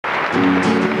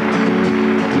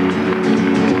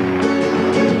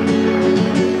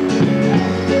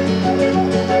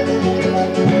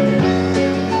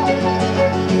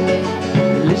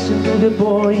Listen to the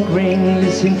pouring rain,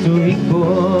 listen to it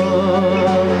pour.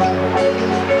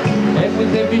 And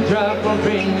with every drop of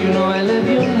rain, you know I love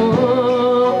you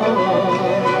more.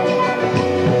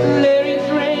 Let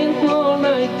it rain all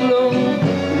night long,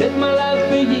 let my love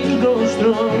for you grow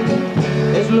strong.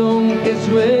 As long as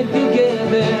we're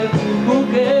together, who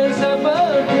cares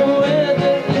about the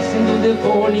weather? Listen to the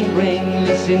falling rain,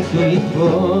 listen to it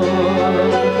pour.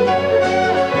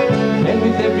 And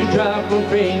with every drop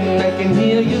of rain, I can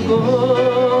hear you go.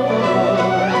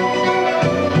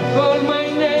 Call my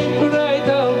name right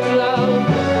out loud,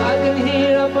 I can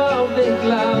hear above the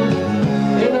clouds.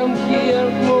 And I'm here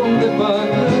among the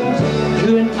buttons,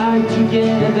 you and I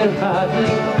together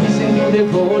huddling. Listen to the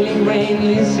falling rain,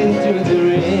 listen to the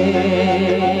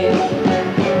rain.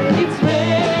 It's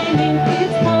raining,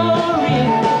 it's pouring,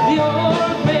 the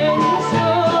old man is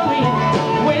snoring.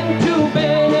 Went to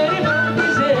bed and he bumped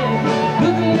his head,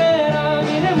 couldn't get up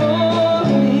in the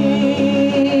morning.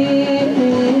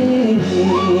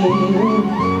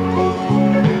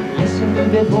 Listen to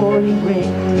the falling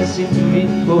rain, listen to it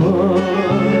pour.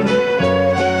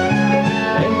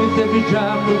 And with every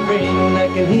drop of rain, I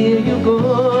can hear you go.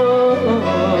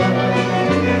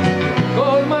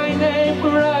 Call my name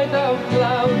right out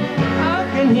loud, I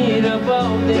can hear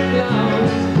above the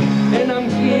clouds. And I'm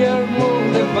here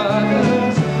among the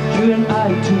buttons, you and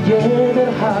I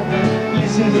together hug.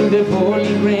 Listen to the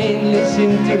falling rain,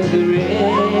 listen to the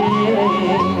rain.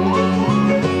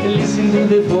 Listen to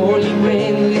the falling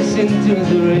rain, listen to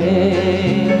the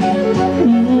rain.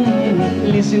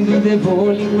 Listen to the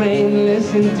falling rain,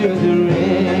 listen to the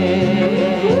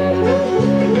rain.